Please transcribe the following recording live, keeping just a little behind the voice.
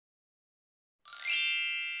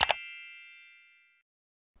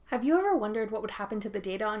Have you ever wondered what would happen to the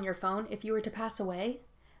data on your phone if you were to pass away?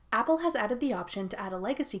 Apple has added the option to add a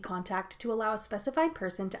legacy contact to allow a specified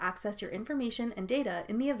person to access your information and data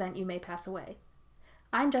in the event you may pass away.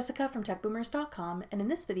 I'm Jessica from techboomers.com, and in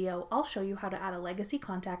this video, I'll show you how to add a legacy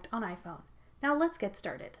contact on iPhone. Now let's get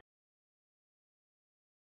started.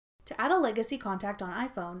 To add a legacy contact on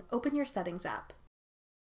iPhone, open your Settings app.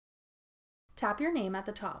 Tap your name at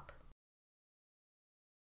the top.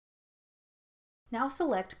 Now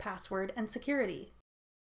select Password and Security.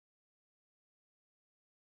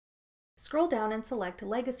 Scroll down and select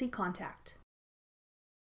Legacy Contact.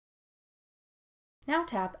 Now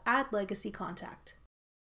tap Add Legacy Contact.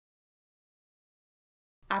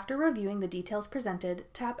 After reviewing the details presented,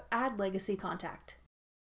 tap Add Legacy Contact.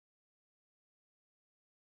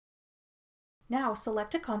 Now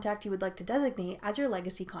select a contact you would like to designate as your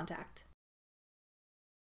legacy contact.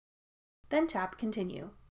 Then tap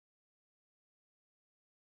Continue.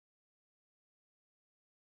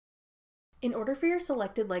 In order for your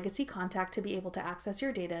selected legacy contact to be able to access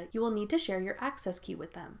your data, you will need to share your access key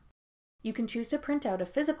with them. You can choose to print out a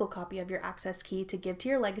physical copy of your access key to give to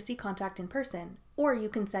your legacy contact in person, or you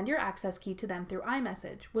can send your access key to them through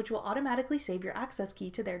iMessage, which will automatically save your access key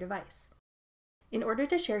to their device. In order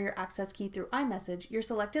to share your access key through iMessage, your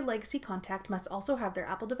selected legacy contact must also have their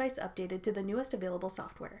Apple device updated to the newest available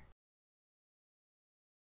software.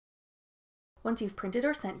 Once you've printed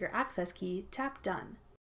or sent your access key, tap Done.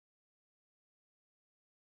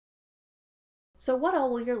 So what all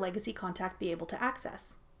will your legacy contact be able to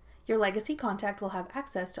access? Your legacy contact will have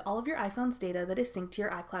access to all of your iPhone's data that is synced to your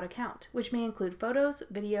iCloud account, which may include photos,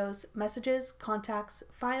 videos, messages, contacts,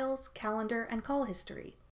 files, calendar, and call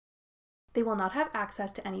history. They will not have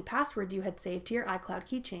access to any password you had saved to your iCloud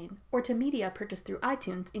keychain, or to media purchased through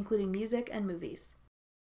iTunes, including music and movies.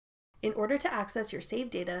 In order to access your saved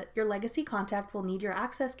data, your legacy contact will need your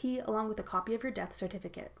access key along with a copy of your death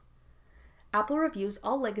certificate. Apple reviews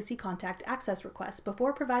all legacy contact access requests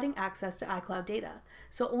before providing access to iCloud data,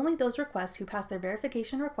 so only those requests who pass their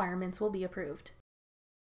verification requirements will be approved.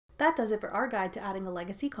 That does it for our guide to adding a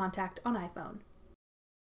legacy contact on iPhone.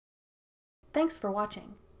 Thanks for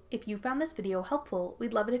watching. If you found this video helpful,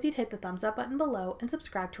 we'd love it if you'd hit the thumbs up button below and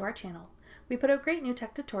subscribe to our channel. We put out great new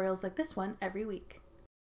tech tutorials like this one every week.